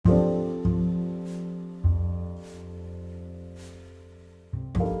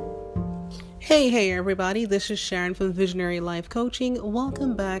Hey, everybody. This is Sharon from Visionary Life Coaching.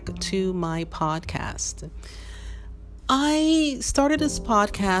 Welcome back to my podcast. I started this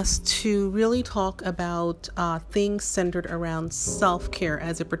podcast to really talk about things centered around self-care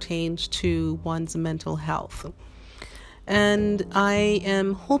as it pertains to one's mental health. And I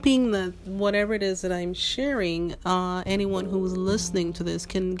am hoping that whatever it is that I'm sharing, anyone who's listening to this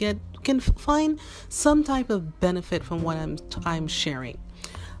can find some type of benefit from what I'm sharing.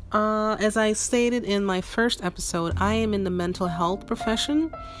 As I stated in my first episode, I am in the mental health profession.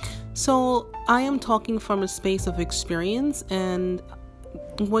 So I am talking from a space of experience, and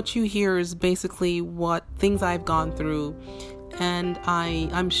what you hear is basically what things I've gone through. And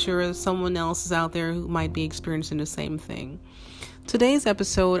I'm sure someone else is out there who might be experiencing the same thing. Today's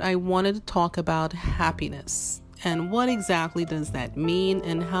episode, I wanted to talk about happiness and what exactly does that mean,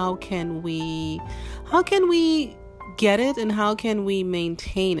 and how can we get it, and how can we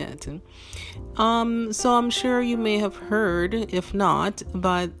maintain it? So I'm sure you may have heard, if not,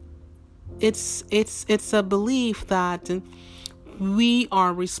 but it's a belief that we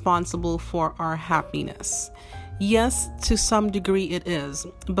are responsible for our happiness. Yes, to some degree it is,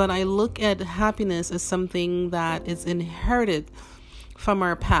 but I look at happiness as something that is inherited from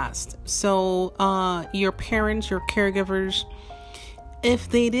our past. So your parents, your caregivers,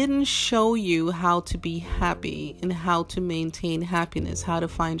 if they didn't show you how to be happy and how to maintain happiness, how to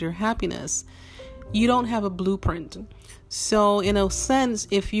find your happiness, you don't have a blueprint. So in a sense,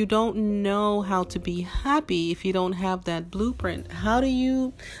 if you don't know how to be happy, if you don't have that blueprint, how do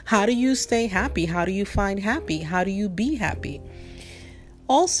you stay happy? How do you find happy? How do you be happy?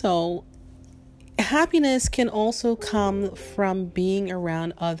 Also, happiness can also come from being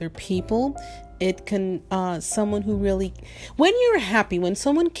around other people. It can, someone who really, when you're happy, when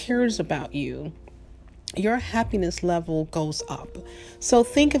someone cares about you, your happiness level goes up. So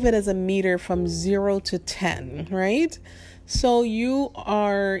think of it as a meter from 0 to 10, right? So you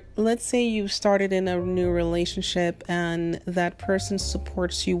are, let's say you started in a new relationship and that person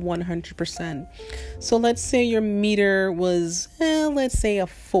supports you 100%. So let's say your meter was, let's say a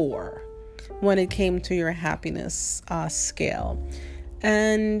 4 when it came to your happiness scale.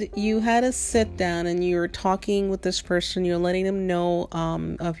 And you had to sit down and you're talking with this person. You're letting them know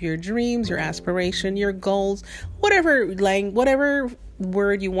of your dreams, your aspiration, your goals, whatever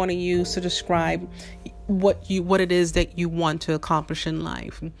word you want to use to describe what it is that you want to accomplish in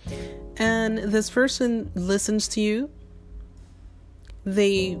life. And this person listens to you.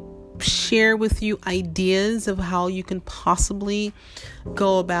 They share with you ideas of how you can possibly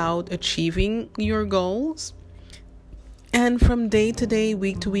go about achieving your goals. And from day to day,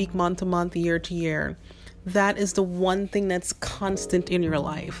 week to week, month to month, year to year, that is the one thing that's constant in your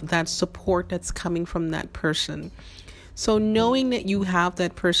life, that support that's coming from that person. So knowing that you have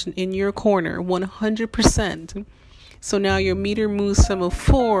that person in your corner 100%, so now your meter moves from a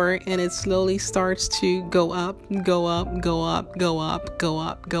 4 and it slowly starts to go up, and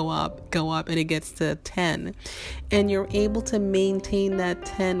it gets to 10. And you're able to maintain that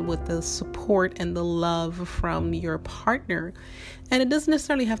 10 with the support and the love from your partner. And it doesn't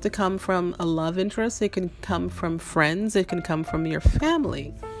necessarily have to come from a love interest. It can come from friends. It can come from your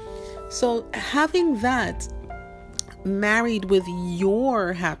family. So having that married with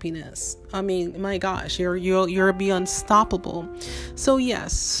your happiness, I mean, my gosh, you're be unstoppable. So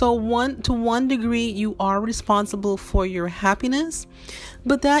yes, to one degree you are responsible for your happiness,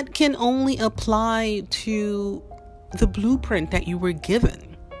 but that can only apply to the blueprint that you were given.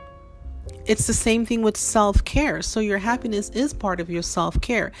 It's the same thing with self-care. So your happiness is part of your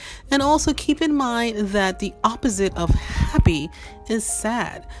self-care. And also keep in mind that the opposite of happy is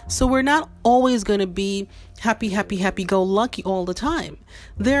sad. So we're not always going to be happy, go lucky all the time.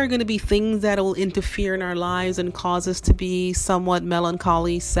 There are going to be things that will interfere in our lives and cause us to be somewhat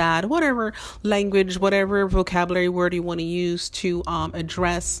melancholy, sad, whatever language, whatever vocabulary word you want to use to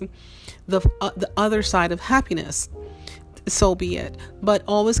address the other side of happiness. So be it. But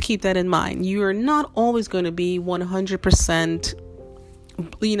always keep that in mind. You're not always going to be 100%,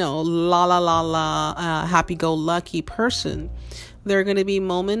 happy-go-lucky person. There are going to be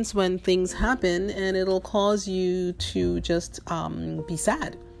moments when things happen and it'll cause you to just be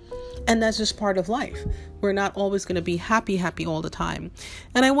sad. And that's just part of life. We're not always going to be happy all the time.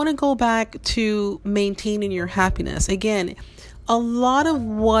 And I want to go back to maintaining your happiness. Again, a lot of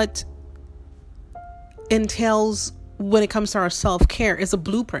what entails when it comes to our self-care is a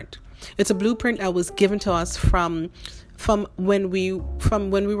blueprint. It's a blueprint that was given to us from when we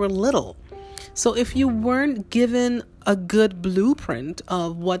were little. So if you weren't given a good blueprint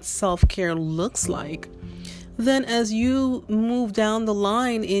of what self-care looks like, then as you move down the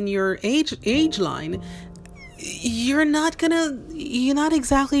line in your age line, you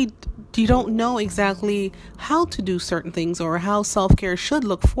don't know exactly how to do certain things or how self-care should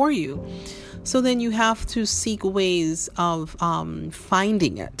look for you. So then you have to seek ways of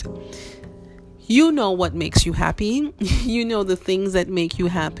finding it. You know what makes you happy. You know the things that make you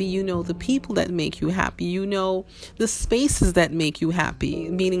happy. You know the people that make you happy. You know the spaces that make you happy,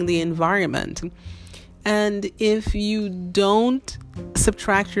 meaning the environment. And if you don't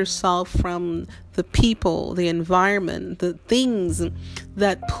subtract yourself from the people, the environment, the things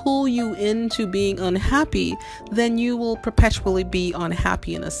that pull you into being unhappy, then you will perpetually be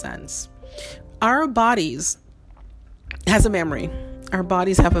unhappy in a sense. Our bodies has a memory. Our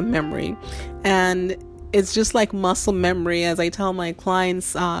bodies have a memory, and it's just like muscle memory. As I tell my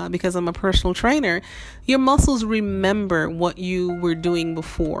clients, because I'm a personal trainer, your muscles remember what you were doing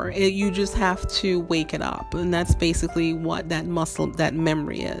before. You just have to wake it up. And that's basically what that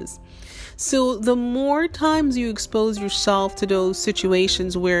memory is. So the more times you expose yourself to those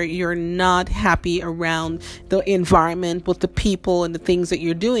situations where you're not happy around the environment with the people and the things that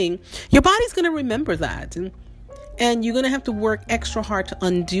you're doing, your body's going to remember that. And you're going to have to work extra hard to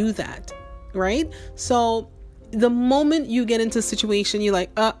undo that. Right? So the moment you get into a situation, you're like,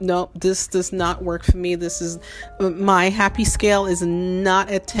 no, this does not work for me. This is my happy scale is not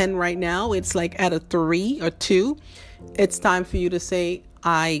at 10 right now. It's like at a 3 or 2. It's time for you to say,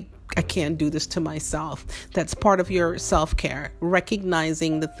 I can't do this to myself. That's part of your self-care,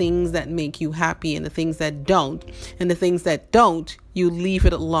 recognizing the things that make you happy and the things that don't, and the things that don't, you leave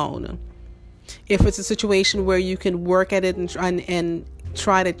it alone. If it's a situation where you can work at it and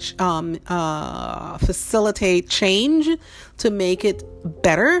try to facilitate change to make it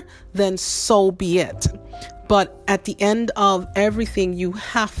better, then so be it. But at the end of everything, you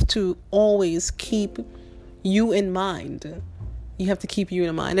have to always keep you in mind. You have to keep you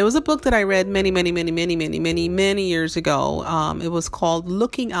in mind. There was a book that I read many years ago. It was called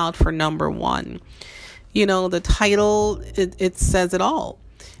Looking Out for Number One. You know, the title, it says it all.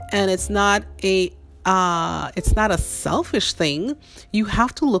 And it's not a selfish thing. You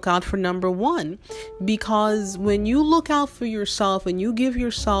have to look out for number one, because when you look out for yourself and you give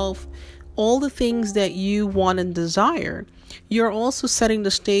yourself all the things that you want and desire, you're also setting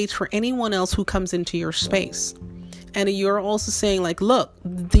the stage for anyone else who comes into your space. And you're also saying, like, look,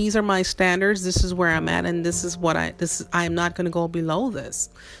 these are my standards. This is where I'm at. And I'm not going to go below this.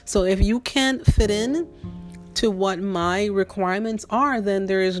 So if you can't fit in to what my requirements are, then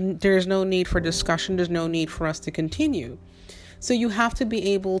there's no need for discussion. There's no need for us to continue. So you have to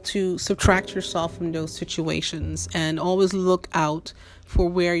be able to subtract yourself from those situations and always look out for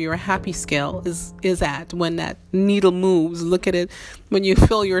where your happy scale is at when that needle moves. Look at it when you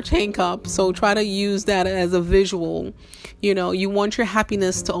fill your tank up. So try to use that as a visual. You know, you want your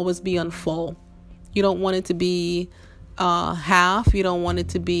happiness to always be on full. You don't want it to be half. You don't want it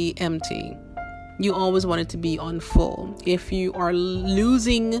to be empty. You always want it to be on full. If you are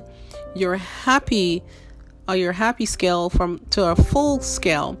losing your happy scale to a full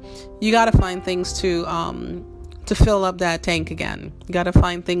scale, you got to find things to fill up that tank again. You got to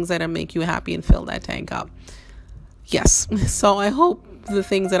find things that make you happy and fill that tank up. Yes. So I hope the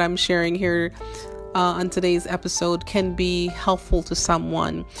things that I'm sharing here on today's episode can be helpful to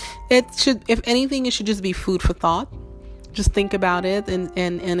someone. It should, if anything, it should just be food for thought. Just think about it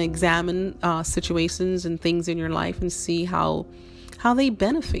and examine situations and things in your life and see how they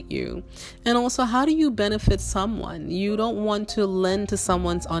benefit you. And also, how do you benefit someone? You don't want to lend to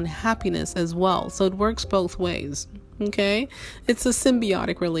someone's unhappiness as well. So it works both ways. Okay? It's a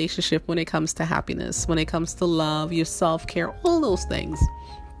symbiotic relationship when it comes to happiness, when it comes to love, your self-care, all those things.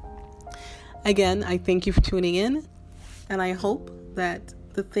 Again, I thank you for tuning in. And I hope that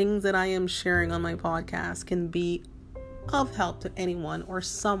the things that I am sharing on my podcast can be of help to anyone or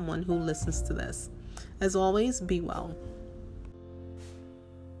someone who listens to this. As always, be well.